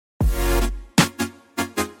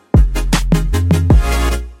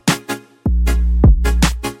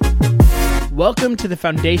Welcome to the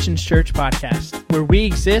Foundations Church podcast, where we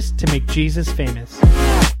exist to make Jesus famous.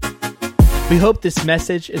 We hope this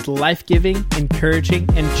message is life-giving, encouraging,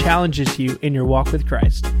 and challenges you in your walk with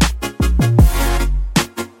Christ.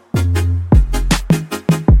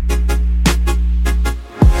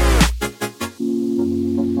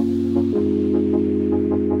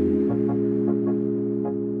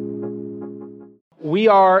 We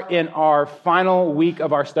are in our final week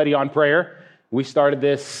of our study on prayer. We started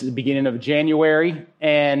this beginning of January,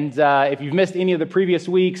 and if you've missed any of the previous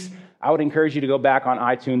weeks, I would encourage you to go back on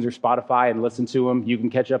iTunes or Spotify and listen to them. You can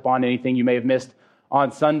catch up on anything you may have missed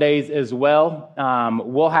on Sundays as well.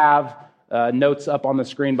 We'll have notes up on the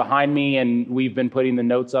screen behind me, and we've been putting the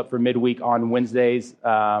notes up for midweek on Wednesdays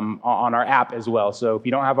on our app as well. So if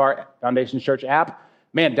you don't have our Foundations Church app,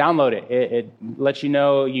 man, download it. It lets you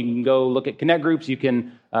know. You can go look at Connect groups. You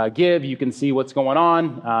can give. You can see what's going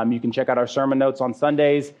on. You can check out our sermon notes on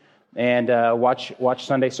Sundays and watch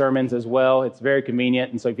Sunday sermons as well. It's very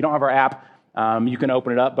convenient. And so if you don't have our app, you can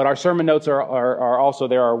open it up. But our sermon notes are also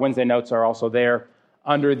there. Our Wednesday notes are also there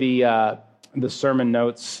under the sermon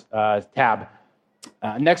notes tab.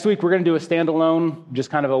 Next week, we're going to do a standalone, just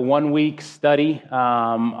kind of a 1 week study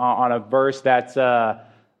on a verse that's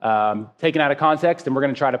taken out of context, and we're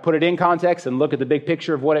going to try to put it in context and look at the big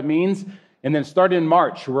picture of what it means. And then starting in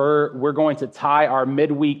March, we're going to tie our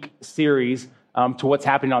midweek series to what's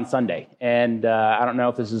happening on Sunday. And I don't know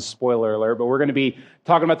if this is spoiler alert, but we're going to be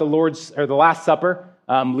talking about the Last Supper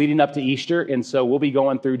leading up to Easter. And so we'll be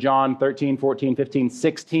going through John 13, 14, 15,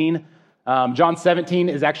 16. John 17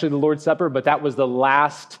 is actually the Lord's Supper, but that was the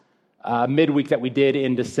last midweek that we did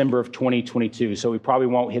in December of 2022. So we probably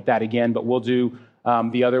won't hit that again, but we'll do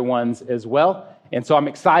the other ones as well. And so I'm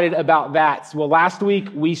excited about that. Well, last week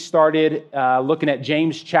we started looking at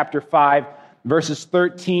James chapter 5, verses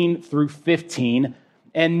 13 through 15.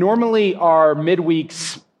 And normally our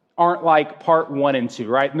midweeks aren't like part 1 and 2,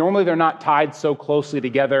 right? Normally they're not tied so closely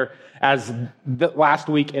together as the last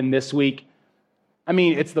week and this week. I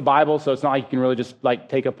mean, it's the Bible, so it's not like you can really just like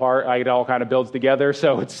take apart. Like it all kind of builds together.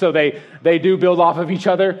 So they do build off of each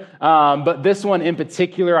other. But this one in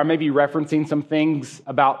particular, I may be referencing some things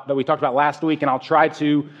that we talked about last week, and I'll try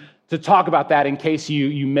to talk about that in case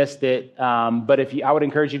you missed it. But I would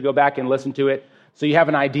encourage you to go back and listen to it so you have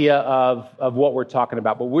an idea of what we're talking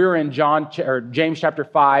about. But we're in James chapter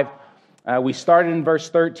 5. We started in verse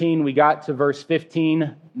 13. We got to verse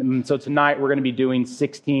 15. And so tonight we're going to be doing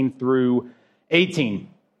 16 through 18.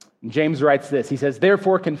 James writes this. He says,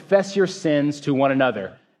 "Therefore confess your sins to one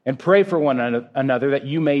another and pray for one another that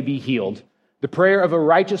you may be healed. The prayer of a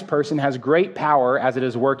righteous person has great power as it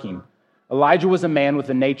is working. Elijah was a man with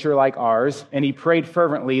a nature like ours, and he prayed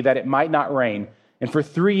fervently that it might not rain. And for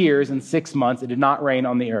 3 years and 6 months it did not rain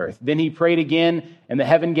on the earth. Then he prayed again, and the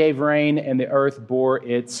heaven gave rain, and the earth bore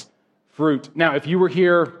its fruit." Now, if you were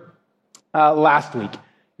here last week,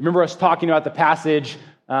 remember us talking about the passage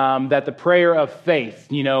that the prayer of faith,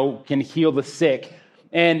 can heal the sick.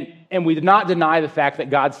 And we did not deny the fact that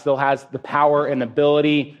God still has the power and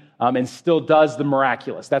ability and still does the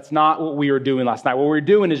miraculous. That's not what we were doing last night. What we were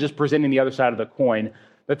doing is just presenting the other side of the coin,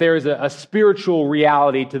 that there is a spiritual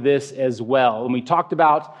reality to this as well. And we talked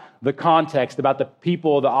about the context, about the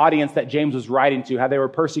people, the audience that James was writing to, how they were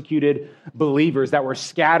persecuted believers that were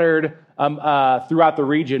scattered throughout the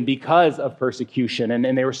region because of persecution,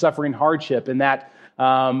 and they were suffering hardship, and that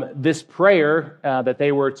this prayer that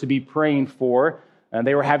they were to be praying for,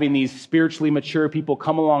 they were having these spiritually mature people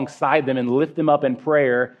come alongside them and lift them up in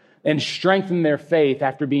prayer and strengthen their faith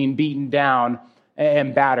after being beaten down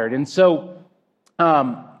and battered. And so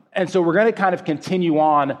we're going to kind of continue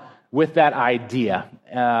on with that idea,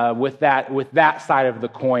 with that side of the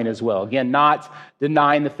coin as well. Again, not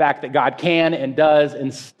denying the fact that God can and does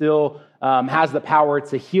and still has the power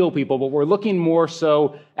to heal people, but we're looking more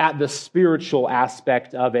so at the spiritual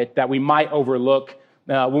aspect of it that we might overlook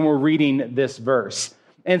when we're reading this verse.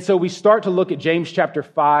 And so we start to look at James chapter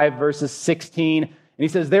 5, verses 16, and he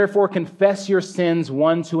says, "Therefore confess your sins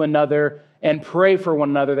one to another and pray for one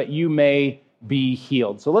another that you may be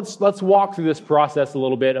healed." So let's walk through this process a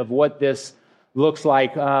little bit of what this looks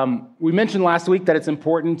like. We mentioned last week that it's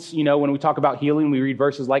important, when we talk about healing, we read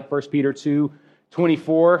verses like 1 Peter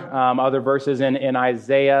 2:24, other verses in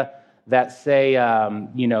Isaiah that say,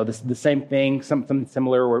 the same thing, something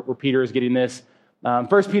similar where Peter is getting this.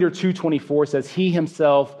 1 Peter 2:24 says, "He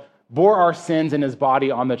himself bore our sins in his body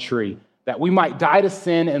on the tree, that we might die to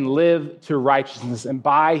sin and live to righteousness, and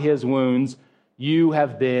by his wounds you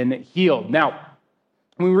have been healed." Now,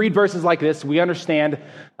 when we read verses like this, we understand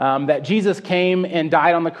that Jesus came and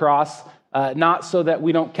died on the cross, not so that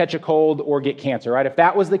we don't catch a cold or get cancer, right? If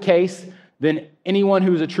that was the case, then anyone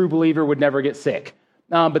who's a true believer would never get sick.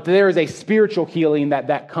 But there is a spiritual healing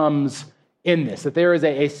that comes in this, that there is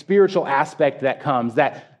a spiritual aspect that comes,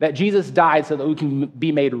 that Jesus died so that we can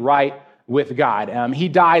be made right with God. He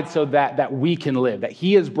died so that we can live, that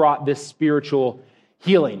he has brought this spiritual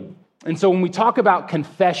healing. And so when we talk about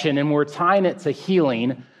confession and we're tying it to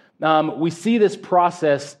healing, we see this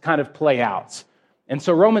process kind of play out. And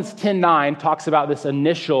so Romans 10:9 talks about this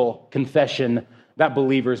initial confession that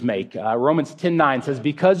believers make. Romans 10:9 says,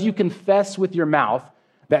 because you confess with your mouth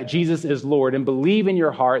that Jesus is Lord and believe in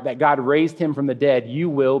your heart that God raised him from the dead, you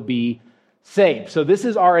will be saved. So this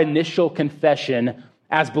is our initial confession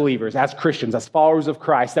as believers, as Christians, as followers of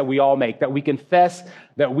Christ that we all make, that we confess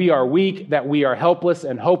that we are weak, that we are helpless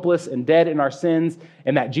and hopeless and dead in our sins,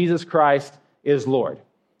 and that Jesus Christ is Lord.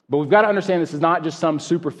 But we've got to understand this is not just some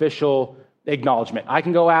superficial acknowledgement. I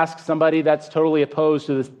can go ask somebody that's totally opposed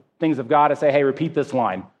to the things of God and say, hey, repeat this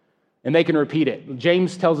line. And they can repeat it.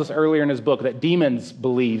 James tells us earlier in his book that demons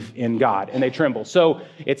believe in God and they tremble. So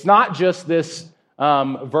it's not just this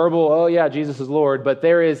verbal, oh yeah, Jesus is Lord, but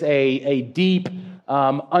there is a deep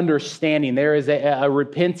understanding. There is a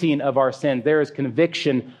repenting of our sins. There is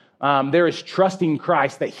conviction. There is trusting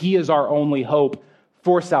Christ that he is our only hope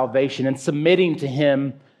for salvation and submitting to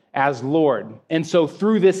him as Lord. And so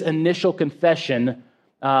through this initial confession,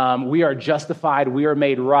 we are justified, we are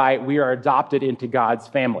made right, we are adopted into God's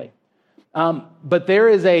family. But there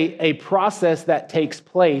is a process that takes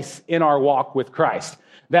place in our walk with Christ,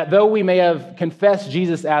 that though we may have confessed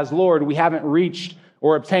Jesus as Lord, we haven't reached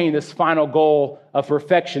or obtained this final goal of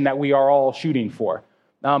perfection that we are all shooting for.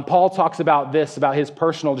 Paul talks about this, about his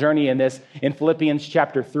personal journey in this, in Philippians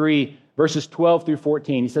chapter 3, verses 12 through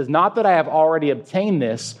 14. He says, not that I have already obtained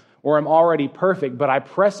this or am already perfect, but I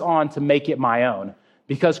press on to make it my own,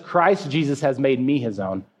 because Christ Jesus has made me his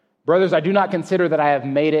own. Brothers, I do not consider that I have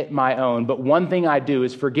made it my own, but one thing I do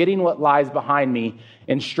is forgetting what lies behind me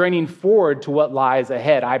and straining forward to what lies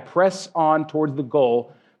ahead. I press on towards the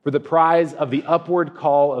goal for the prize of the upward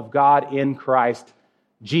call of God in Christ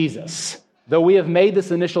Jesus. Though we have made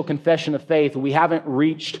this initial confession of faith, we haven't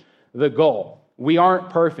reached the goal. We aren't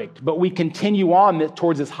perfect, but we continue on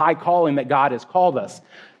towards this high calling that God has called us.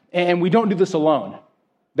 And we don't do this alone.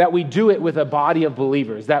 That we do it with a body of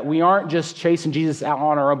believers, that we aren't just chasing Jesus out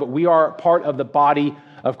on our own, but we are part of the body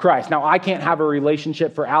of Christ. Now, I can't have a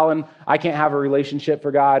relationship for Alan. I can't have a relationship for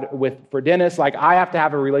God for Dennis. Like, I have to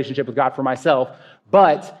have a relationship with God for myself,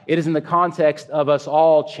 but it is in the context of us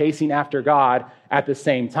all chasing after God at the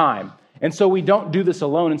same time. And so we don't do this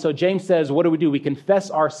alone. And so James says, what do? We confess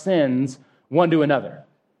our sins one to another,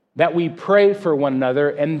 that we pray for one another,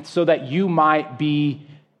 and so that you might be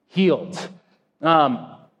healed.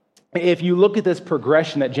 If you look at this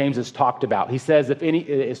progression that James has talked about, he says,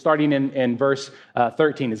 starting in verse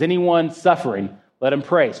 13, is anyone suffering? Let him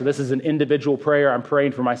pray. So this is an individual prayer. I'm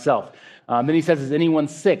praying for myself. Then he says, is anyone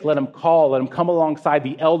sick? Let him call. Let him come alongside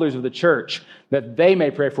the elders of the church that they may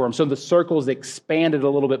pray for him. So the circle's expanded a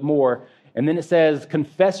little bit more. And then it says,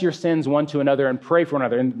 confess your sins one to another and pray for one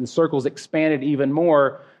another. And the circle's expanded even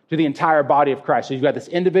more to the entire body of Christ. So you've got this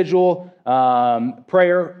individual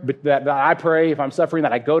prayer that I pray if I'm suffering,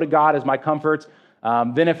 that I go to God as my comfort.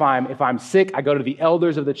 Then if I'm sick, I go to the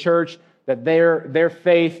elders of the church, that their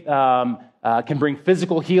faith can bring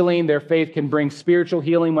physical healing. Their faith can bring spiritual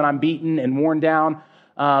healing when I'm beaten and worn down.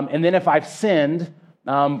 And then if I've sinned,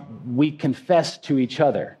 we confess to each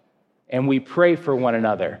other and we pray for one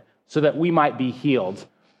another so that we might be healed.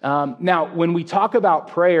 Now, when we talk about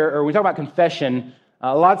prayer or we talk about confession,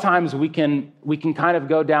 a lot of times we can kind of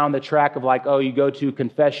go down the track of like, oh, you go to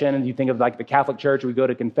confession and you think of like the Catholic Church, we go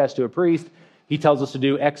to confess to a priest. He tells us to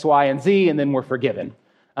do X, Y, and Z, and then we're forgiven.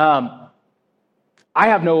 I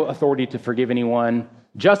have no authority to forgive anyone.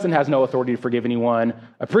 Justin has no authority to forgive anyone.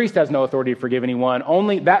 A priest has no authority to forgive anyone.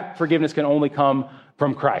 Only that forgiveness can only come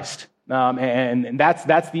from Christ. And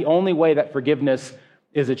that's the only way that forgiveness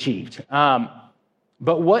is achieved.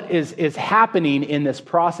 But what is happening in this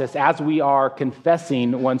process as we are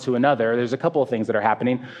confessing one to another, there's a couple of things that are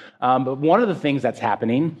happening. But one of the things that's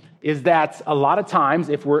happening is that a lot of times,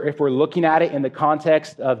 if we're looking at it in the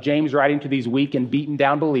context of James writing to these weak and beaten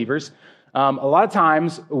down believers, a lot of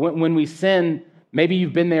times when we sin, maybe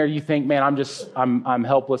you've been there, you think, man, I'm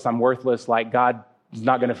helpless, I'm worthless, like God is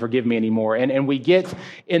not going to forgive me anymore. And we get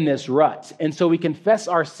in this rut. And so we confess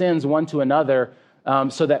our sins one to another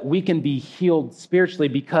so that we can be healed spiritually,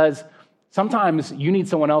 because sometimes you need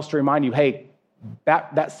someone else to remind you, hey,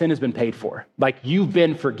 that sin has been paid for. Like, you've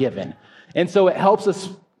been forgiven. And so it helps us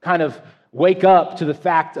kind of wake up to the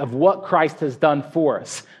fact of what Christ has done for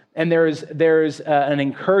us. And there's an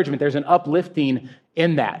encouragement, there's an uplifting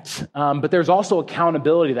in that. But there's also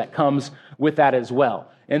accountability that comes with that as well.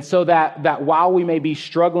 And so that while we may be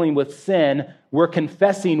struggling with sin, we're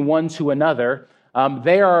confessing one to another.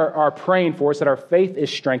 They are praying for us, that our faith is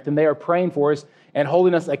strengthened. They are praying for us and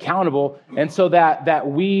holding us accountable. And so that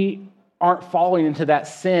we aren't falling into that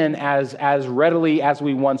sin as readily as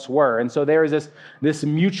we once were. And so there is this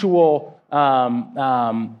mutual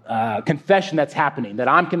confession that's happening, that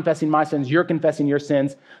I'm confessing my sins, you're confessing your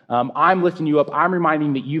sins. I'm lifting you up. I'm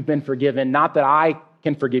reminding that you've been forgiven, not that I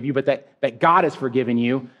can forgive you, but that God has forgiven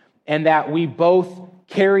you, and that we both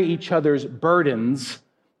carry each other's burdens.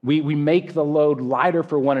 We make the load lighter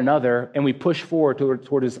for one another, and we push forward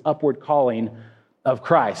toward his upward calling of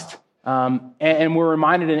Christ. And we're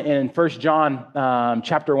reminded in 1 John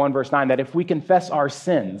chapter 1, verse 9, that if we confess our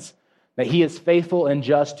sins, that he is faithful and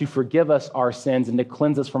just to forgive us our sins and to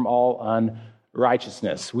cleanse us from all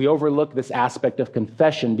unrighteousness. We overlook this aspect of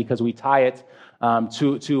confession because we tie it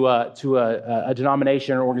to a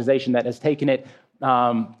denomination or organization that has taken it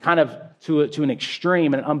kind of to an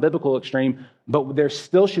extreme, an unbiblical extreme, but there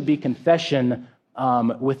still should be confession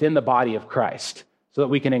within the body of Christ so that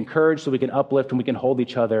we can encourage, so we can uplift, and we can hold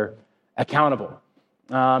each other accountable.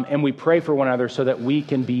 And we pray for one another so that we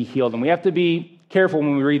can be healed. And we have to be careful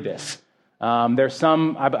when we read this. There's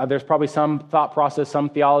probably some thought process, some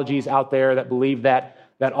theologies out there that believe that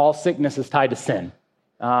all sickness is tied to sin.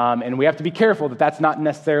 And we have to be careful that that's not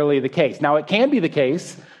necessarily the case. Now, it can be the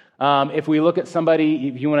case if we look at somebody,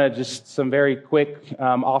 if you want to just some very quick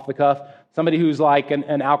off the cuff, somebody who's like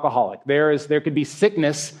an alcoholic. There could be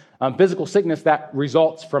sickness, physical sickness that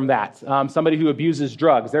results from that. Somebody who abuses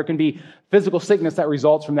drugs. There can be physical sickness that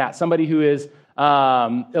results from that. Somebody who is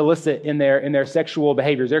illicit in their sexual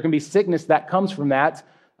behaviors. There can be sickness that comes from that.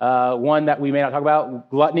 One that we may not talk about,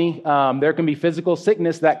 gluttony. There can be physical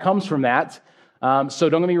sickness that comes from that. So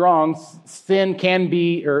don't get me wrong, sickness can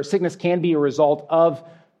be a result of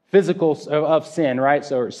of sin, right?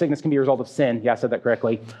 So sickness can be a result of sin. Yeah, I said that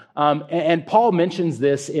correctly. And Paul mentions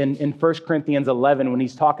this in 1 Corinthians 11 when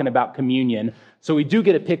he's talking about communion. So we do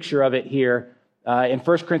get a picture of it here in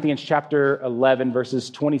 1 Corinthians chapter 11, verses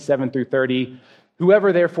 27 through 30.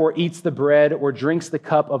 Whoever therefore eats the bread or drinks the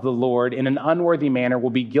cup of the Lord in an unworthy manner will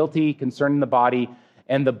be guilty concerning the body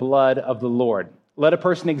and the blood of the Lord. Let a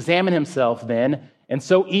person examine himself then, and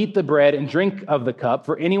so eat the bread and drink of the cup.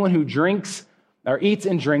 For anyone who drinks or eats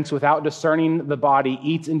and drinks without discerning the body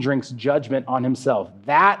eats and drinks judgment on himself.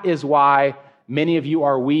 That is why many of you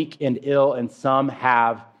are weak and ill, and some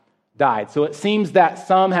have died. So it seems that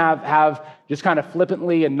some have just kind of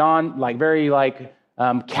flippantly and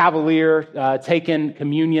cavalier taken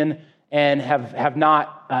communion and have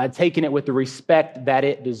not taken it with the respect that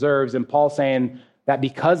it deserves. And Paul's saying that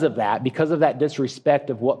because of that disrespect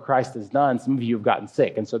of what Christ has done, some of you have gotten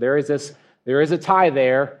sick. And so there is a tie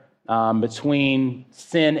there between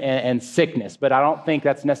sin and sickness. But I don't think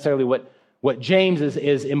that's necessarily what James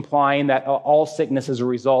is implying, that all sickness is a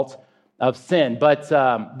result of sin. But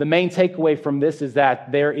the main takeaway from this is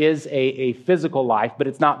that there is a physical life, but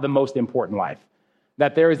it's not the most important life.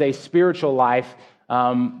 That there is a spiritual life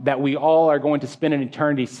that we all are going to spend an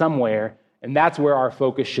eternity somewhere, and that's where our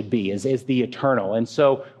focus should be, is the eternal. And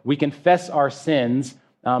so we confess our sins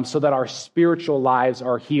so that our spiritual lives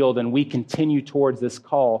are healed, and we continue towards this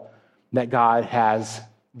call that God has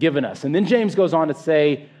given us. And then James goes on to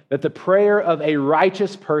say that the prayer of a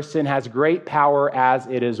righteous person has great power as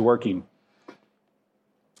it is working.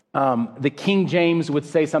 The King James would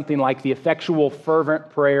say something like, the effectual, fervent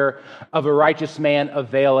prayer of a righteous man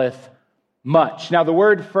availeth much. Now, the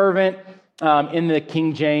word fervent in the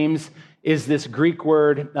King James is this Greek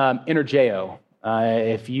word energeo.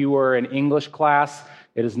 If you were in English class,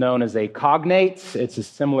 it is known as a cognate. It's a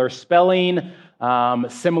similar spelling,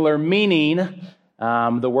 similar meaning.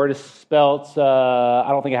 The word is spelt, I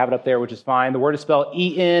don't think I have it up there, which is fine. The word is spelled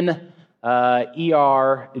E-N-E-R-G-E-H-O.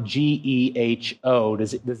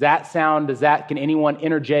 Can anyone,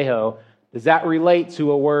 energeo, does that relate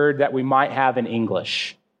to a word that we might have in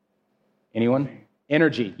English? Anyone?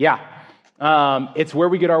 Energy, yeah. It's where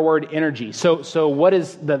we get our word energy. So what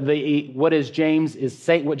is James is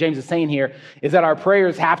saying? What James is saying here is that our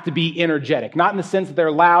prayers have to be energetic, not in the sense that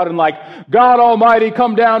they're loud and like God Almighty,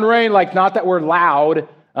 come down, rain. Like not that we're loud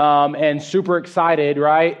and super excited,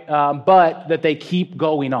 right? But that they keep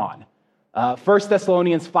going on. 1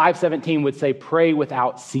 Thessalonians 5:17 would say, "Pray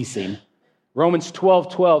without ceasing." Romans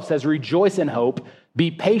 12:12 says, "Rejoice in hope, be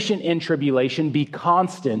patient in tribulation, be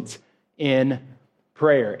constant in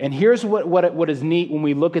prayer." And here's what is neat when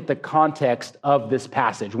we look at the context of this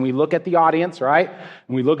passage. When we look at the audience, right?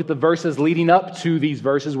 When we look at the verses leading up to these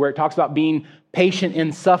verses where it talks about being patient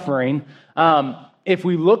in suffering, if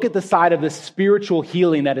we look at the side of the spiritual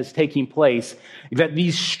healing that is taking place, that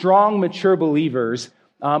these strong, mature believers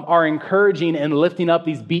are encouraging and lifting up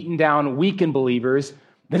these beaten down, weakened believers,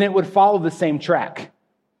 then it would follow the same track.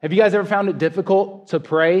 Have you guys ever found it difficult to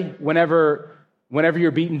pray whenever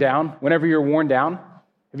you're beaten down, whenever you're worn down?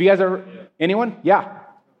 Have you guys ever, anyone? Yeah.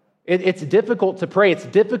 It's difficult to pray. It's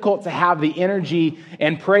difficult to have the energy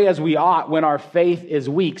and pray as we ought when our faith is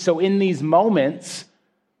weak. So in these moments,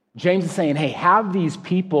 James is saying, hey, have these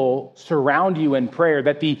people surround you in prayer,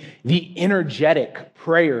 that the energetic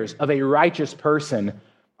prayers of a righteous person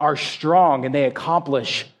are strong and they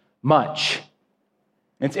accomplish much.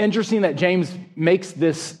 It's interesting that James makes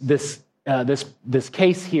this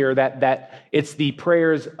case here that it's the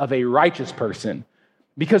prayers of a righteous person.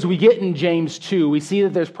 Because we get in James 2, we see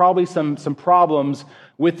that there's probably some problems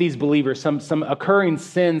with these believers, some occurring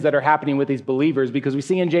sins that are happening with these believers, because we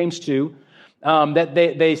see in James 2 that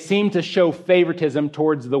they seem to show favoritism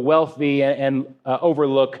towards the wealthy and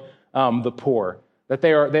overlook the poor. That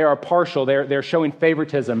they are partial, they're showing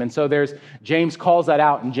favoritism. And so James calls that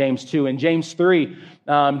out in James 2. In James 3,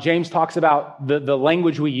 James talks about the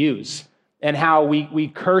language we use and how we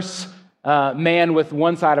curse man with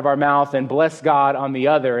one side of our mouth and bless God on the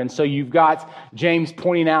other. And so you've got James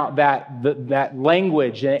pointing out that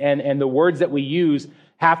language and the words that we use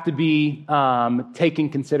have to be taken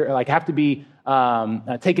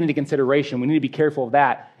into consideration. We need to be careful of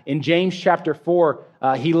that. In James chapter 4,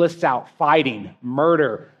 he lists out fighting,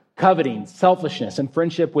 murder, coveting, selfishness, and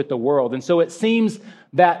friendship with the world. And so it seems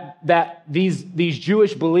that these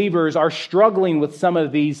Jewish believers are struggling with some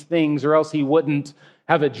of these things, or else he wouldn't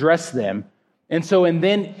have addressed them. And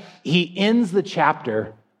then he ends the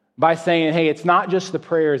chapter by saying, hey, it's not just the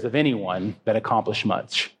prayers of anyone that accomplish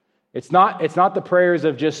much. It's not the prayers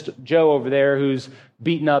of just Joe over there who's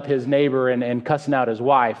beating up his neighbor and cussing out his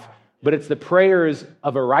wife, but it's the prayers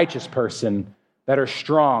of a righteous person that are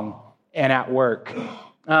strong and at work.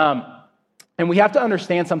 And we have to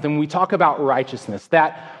understand something when we talk about righteousness,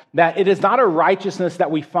 that it is not a righteousness that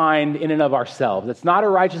we find in and of ourselves. It's not a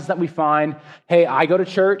righteousness that we find, hey, I go to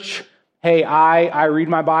church, hey, I read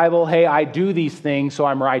my Bible, hey, I do these things, so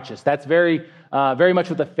I'm righteous. That's very much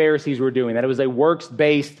what the Pharisees were doing, that it was a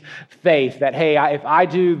works-based faith, that, hey, if I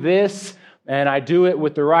do this and I do it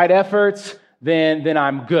with the right efforts, then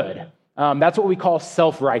I'm good. That's what we call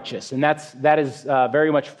self-righteous, and that is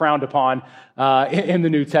very much frowned upon in the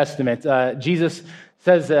New Testament. Jesus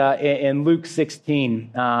says in Luke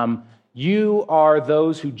 16, you are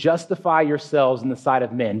those who justify yourselves in the sight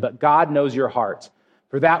of men, but God knows your hearts.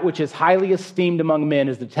 For that which is highly esteemed among men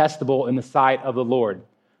is detestable in the sight of the Lord.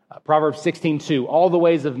 Proverbs 16:2, all the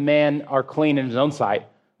ways of man are clean in his own sight,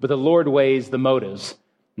 but the Lord weighs the motives.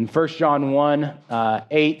 And 1 John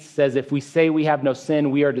 1:8 says, if we say we have no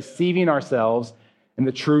sin, we are deceiving ourselves, and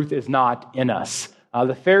the truth is not in us.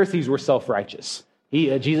 The Pharisees were self-righteous.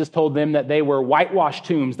 Jesus told them that they were whitewashed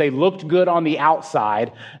tombs. They looked good on the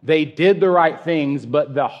outside. They did the right things,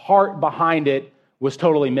 but the heart behind it was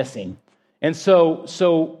totally missing. And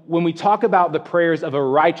so when we talk about the prayers of a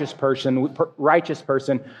righteous person,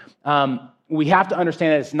 we have to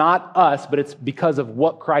understand that it's not us, but it's because of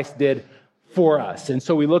what Christ did for us. And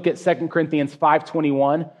so we look at 2 Corinthians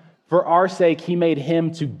 5:21. For our sake, he made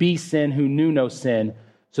him to be sin who knew no sin,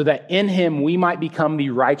 so that in him we might become the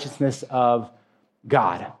righteousness of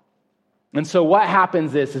God. And so what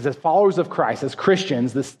happens is as followers of Christ, as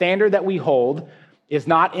Christians, the standard that we hold is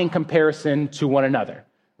not in comparison to one another,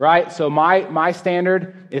 right? So my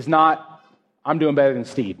standard is not, I'm doing better than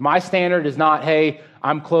Steve. My standard is not, hey,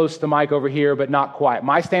 I'm close to Mike over here, but not quite.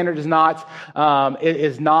 My standard is not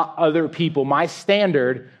other people. My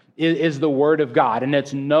standard is the Word of God, and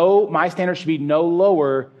my standard should be no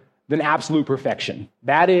lower than absolute perfection.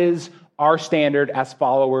 That is our standard as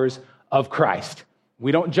followers of Christ.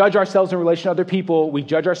 We don't judge ourselves in relation to other people. We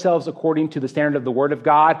judge ourselves according to the standard of the Word of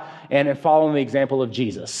God and following the example of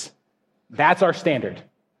Jesus. That's our standard.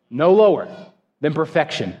 No lower than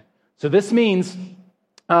perfection. So this means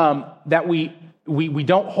that we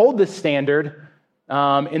don't hold this standard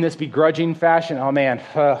in this begrudging fashion. Oh man,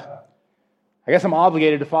 I guess I'm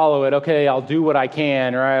obligated to follow it. Okay, I'll do what I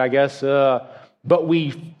can, right? I guess. But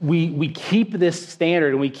we keep this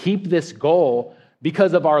standard and we keep this goal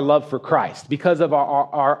because of our love for Christ, because of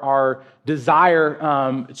our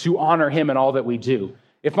desire to honor him in all that we do.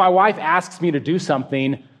 If my wife asks me to do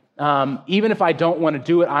something, even if I don't want to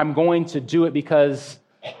do it, I'm going to do it because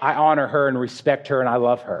I honor her and respect her and I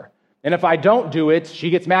love her. And if I don't do it,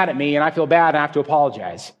 she gets mad at me and I feel bad and I have to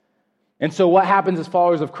apologize. And so what happens as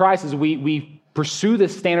followers of Christ is we pursue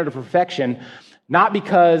this standard of perfection not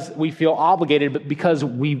because we feel obligated, but because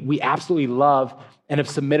we absolutely love and have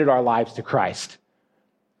submitted our lives to Christ.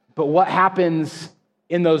 But what happens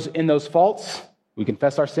in those faults? We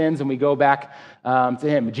confess our sins and we go back to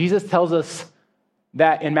him. Jesus tells us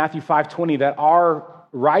that in Matthew 5:20 that our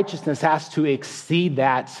righteousness has to exceed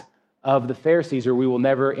that of the Pharisees, or we will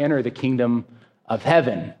never enter the kingdom of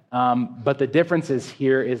heaven. But the difference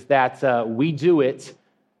here is that we do it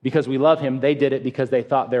because we love him. They did it because they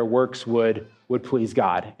thought their works would please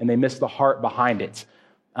God, and they missed the heart behind it.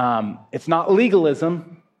 It's not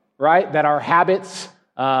legalism, right? That our habits,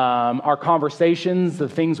 our conversations, the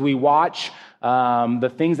things we watch,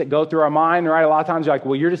 the things that go through our mind, right? A lot of times you're like,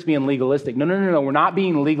 well, you're just being legalistic. No. We're not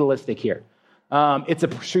being legalistic here. It's a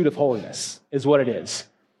pursuit of holiness is what it is.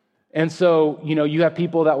 And so, you have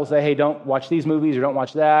people that will say, hey, don't watch these movies or don't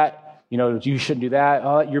watch that. You shouldn't do that.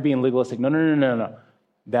 Oh, you're being legalistic. No.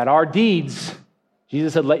 That our deeds,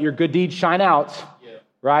 Jesus said, let your good deeds shine out,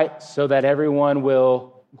 right? So that everyone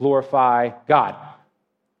will glorify God.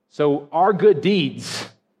 So our good deeds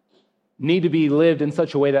need to be lived in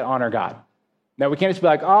such a way that honor God. Now, we can't just be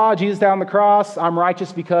like, Jesus died on the cross. I'm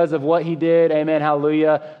righteous because of what he did. Amen,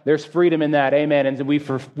 hallelujah. There's freedom in that. Amen. And we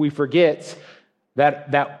forget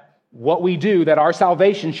that what we do, that our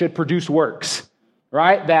salvation should produce works,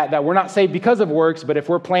 right? That we're not saved because of works, but if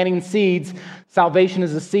we're planting seeds, salvation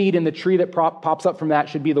is a seed, and the tree that pops up from that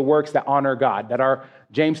should be the works that honor God.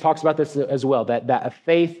 James talks about this as well, that a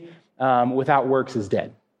faith without works is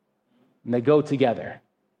dead. And they go together.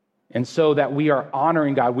 And so that we are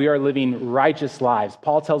honoring God, we are living righteous lives.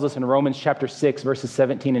 Paul tells us in Romans chapter 6, verses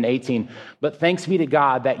 17 and 18, but thanks be to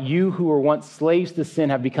God that you who were once slaves to sin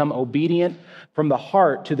have become obedient from the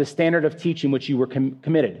heart to the standard of teaching which you were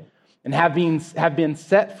committed, and have been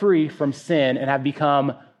set free from sin and have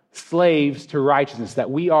become slaves to righteousness, that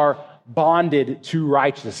we are bonded to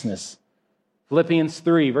righteousness. Philippians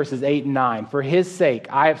 3, verses 8 and 9, for his sake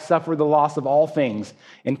I have suffered the loss of all things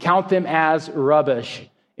and count them as rubbish,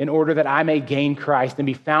 in order that I may gain Christ and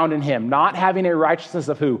be found in him, not having a righteousness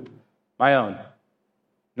of who? My own.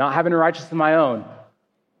 Not having a righteousness of my own,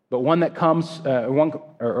 but one that comes,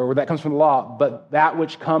 that comes from the law, but that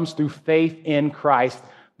which comes through faith in Christ,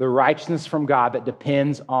 the righteousness from God that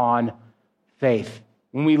depends on faith.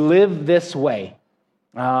 When we live this way,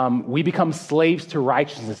 we become slaves to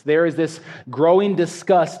righteousness. There is this growing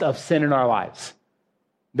disgust of sin in our lives.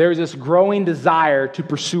 There's this growing desire to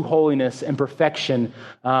pursue holiness and perfection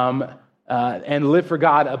and live for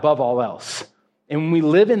God above all else. And when we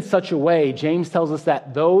live in such a way, James tells us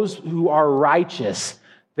that those who are righteous,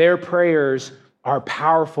 their prayers are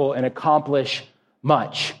powerful and accomplish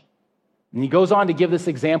much. And he goes on to give this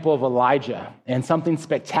example of Elijah and something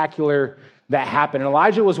spectacular that happened. And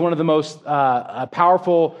Elijah was one of the most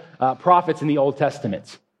powerful prophets in the Old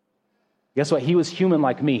Testament. Guess what? He was human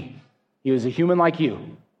like me. He was a human like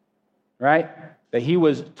you, right? That he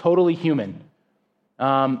was totally human.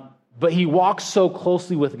 But he walked so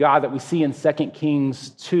closely with God that we see in 2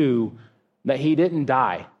 Kings 2 that he didn't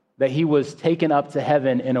die, that he was taken up to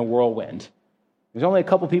heaven in a whirlwind. There's only a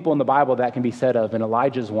couple people in the Bible that can be said of, and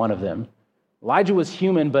Elijah's one of them. Elijah was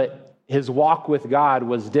human, but his walk with God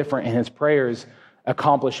was different, and his prayers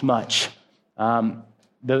accomplished much.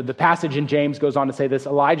 The passage in James goes on to say this: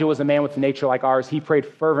 Elijah was a man with a nature like ours. He prayed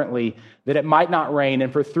fervently that it might not rain,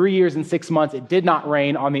 and for 3 years and 6 months it did not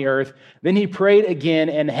rain on the earth. Then he prayed again,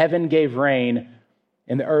 and heaven gave rain,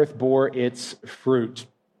 and the earth bore its fruit.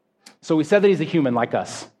 So we said that he's a human like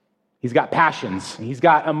us. He's got passions, he's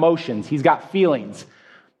got emotions, he's got feelings.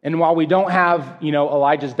 And while we don't have,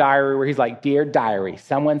 Elijah's diary where he's like, "Dear diary,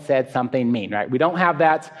 someone said something mean," right? We don't have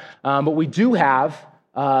that, but we do have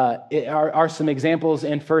are some examples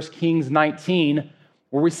in 1 Kings 19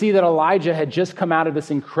 where we see that Elijah had just come out of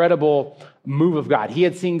this incredible move of God. He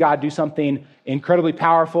had seen God do something incredibly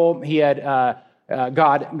powerful. He had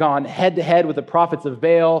God gone head to head with the prophets of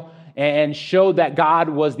Baal and showed that God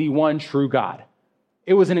was the one true God.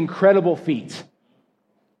 It was an incredible feat.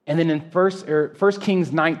 And then in 1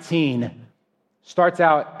 Kings 19 starts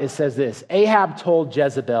out, it says this: Ahab told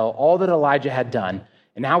Jezebel all that Elijah had done,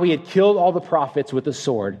 and how he had killed all the prophets with the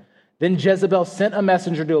sword. Then Jezebel sent a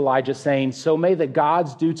messenger to Elijah saying, "So may the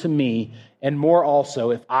gods do to me, and more also,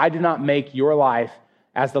 if I do not make your life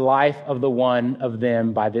as the life of the one of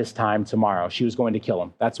them by this time tomorrow." She was going to kill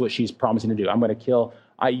him. That's what she's promising to do. I'm going to kill,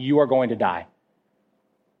 you are going to die.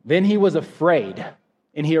 Then he was afraid,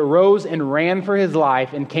 and he arose and ran for his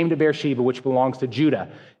life and came to Beersheba, which belongs to Judah,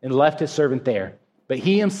 and left his servant there. But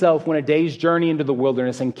he himself went a day's journey into the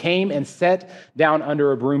wilderness and came and sat down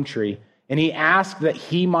under a broom tree. And he asked that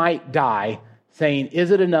he might die, saying, "Is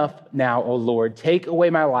it enough now, O Lord? Take away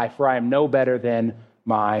my life, for I am no better than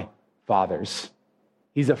my fathers."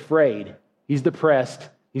 He's afraid. He's depressed.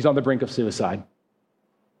 He's on the brink of suicide.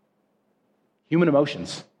 Human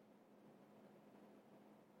emotions.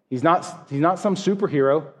 He's not some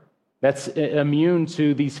superhero that's immune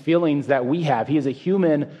to these feelings that we have. He is a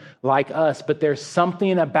human like us, but there's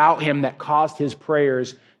something about him that caused his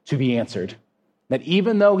prayers to be answered. That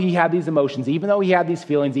even though he had these emotions, even though he had these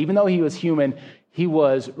feelings, even though he was human, he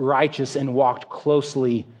was righteous and walked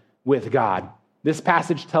closely with God. This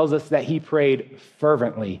passage tells us that he prayed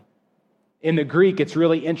fervently. In the Greek, it's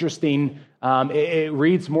really interesting. It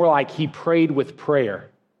reads more like he prayed with prayer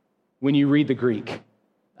when you read the Greek.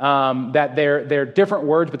 That they're different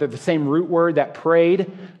words, but they're the same root word. That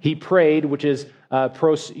prayed, he prayed, which is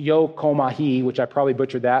prosyokomahi, which I probably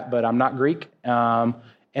butchered that, but I'm not Greek.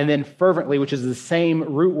 And then fervently, which is the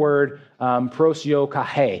same root word,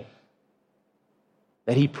 prosyokahe.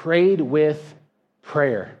 That he prayed with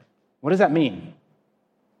prayer. What does that mean?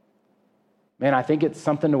 Man, I think it's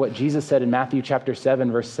something to what Jesus said in Matthew chapter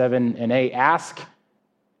 7, verse 7 and 8. Ask,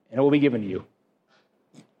 and it will be given to you.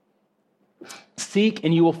 Seek,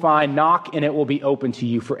 and you will find. Knock, and it will be open to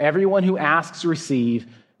you. For everyone who asks receives,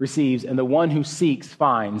 and the one who seeks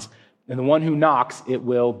finds, and the one who knocks, it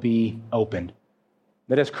will be opened.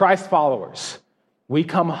 That as Christ followers, we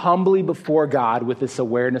come humbly before God with this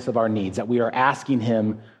awareness of our needs, that we are asking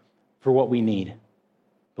him for what we need.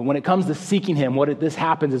 But when it comes to seeking him, this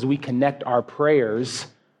happens is we connect our prayers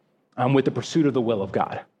with the pursuit of the will of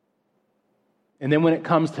God. And then when it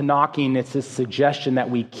comes to knocking, it's this suggestion that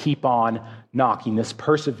we keep on knocking, this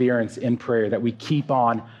perseverance in prayer, that we keep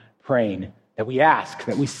on praying, that we ask,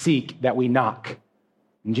 that we seek, that we knock.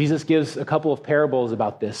 And Jesus gives a couple of parables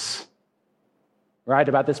about this, right?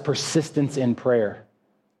 About this persistence in prayer.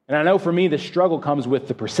 And I know for me, the struggle comes with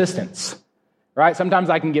the persistence, right? Sometimes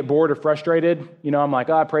I can get bored or frustrated. I'm like,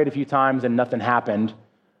 I prayed a few times and nothing happened.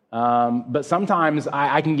 But sometimes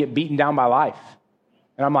I can get beaten down by life.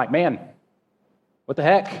 And I'm like, man, what the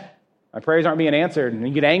heck? My prayers aren't being answered. And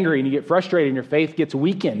you get angry and you get frustrated and your faith gets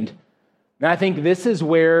weakened. And I think this is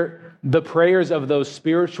where the prayers of those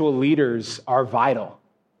spiritual leaders are vital.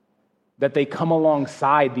 That they come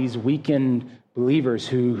alongside these weakened believers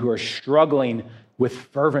who are struggling with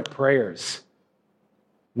fervent prayers,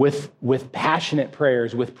 with passionate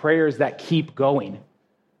prayers, with prayers that keep going.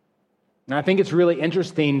 And I think it's really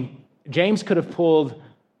interesting. James could have pulled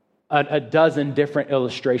a dozen different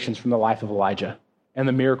illustrations from the life of Elijah and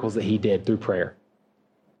the miracles that he did through prayer.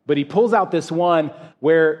 But he pulls out this one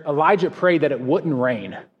where Elijah prayed that it wouldn't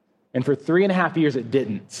rain. And for 3.5 years, it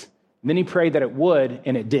didn't. And then he prayed that it would,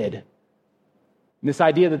 and it did. And this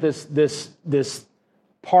idea that this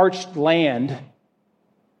parched land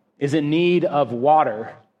is in need of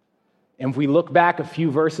water. And if we look back a few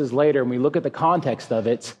verses later and we look at the context of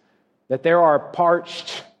it, that there are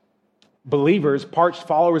parched believers, parched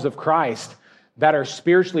followers of Christ that are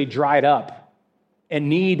spiritually dried up and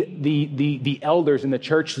need the elders in the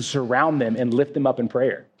church to surround them and lift them up in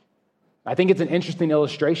prayer. I think it's an interesting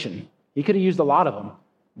illustration. He could have used a lot of them,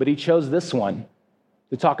 but he chose this one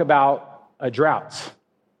to talk about a drought.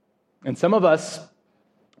 And some of us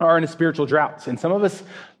are in a spiritual drought, and some of us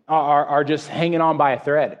are just hanging on by a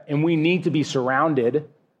thread, and we need to be surrounded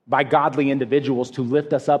by godly individuals to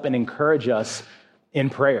lift us up and encourage us in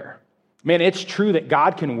prayer. Man, it's true that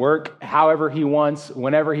God can work however he wants,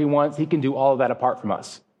 whenever he wants. He can do all of that apart from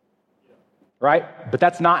us, right? But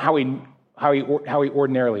that's not how he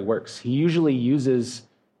ordinarily works. He usually uses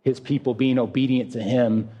his people being obedient to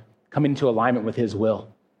him, coming into alignment with his will.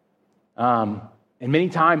 And many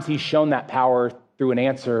times he's shown that power through an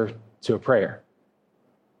answer to a prayer.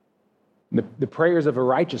 The prayers of a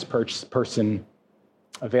righteous person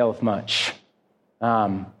availeth much.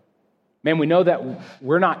 Man, we know that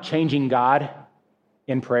we're not changing God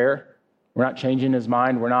in prayer. We're not changing his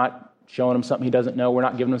mind. We're not showing him something he doesn't know. We're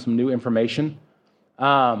not giving him some new information.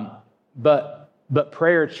 But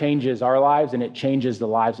prayer changes our lives, and it changes the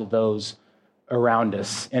lives of those around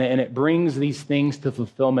us. And it brings these things to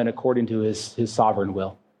fulfillment according to his sovereign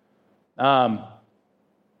will. So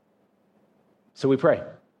we pray.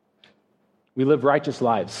 We live righteous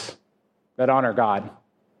lives that honor God.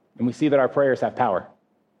 And we see that our prayers have power.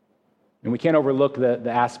 And we can't overlook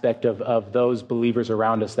the aspect of those believers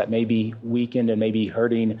around us that may be weakened and may be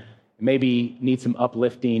hurting, maybe need some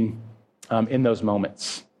uplifting in those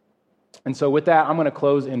moments. And so with that, I'm going to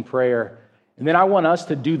close in prayer. And then I want us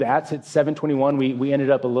to do that. It's 7:21. We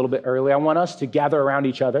ended up a little bit early. I want us to gather around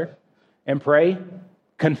each other and pray,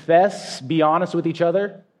 confess, be honest with each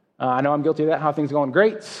other. I know I'm guilty of that. How are things going?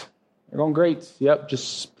 Great. They're going great. Yep,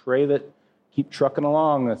 just pray that keep trucking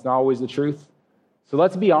along. That's not always the truth. So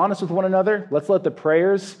let's be honest with one another. Let's let the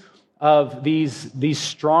prayers of these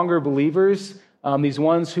stronger believers, these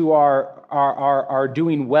ones who are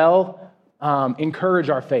doing well, encourage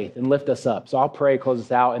our faith and lift us up. So I'll pray, close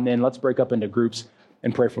us out, and then let's break up into groups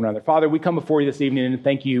and pray for one another. Father, we come before you this evening and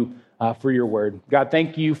thank you for your word. God,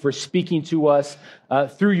 thank you for speaking to us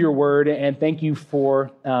through your word, and thank you for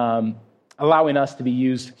allowing us to be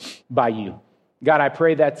used by you. God, I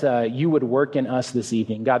pray that you would work in us this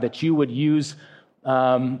evening. God, that you would use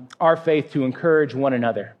our faith to encourage one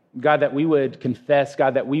another. God, that we would confess.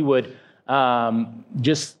 God, that we would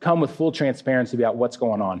just come with full transparency about what's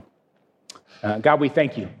going on. God, we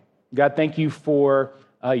thank you. God, thank you for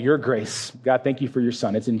your grace. God, thank you for your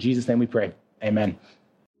Son. It's in Jesus' name we pray. Amen.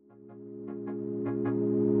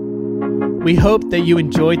 We hope that you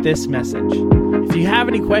enjoyed this message. If you have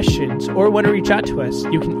any questions or want to reach out to us,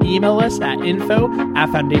 you can email us at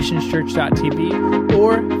info@foundationschurch.tv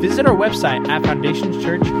or visit our website at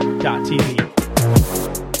foundationschurch.tv.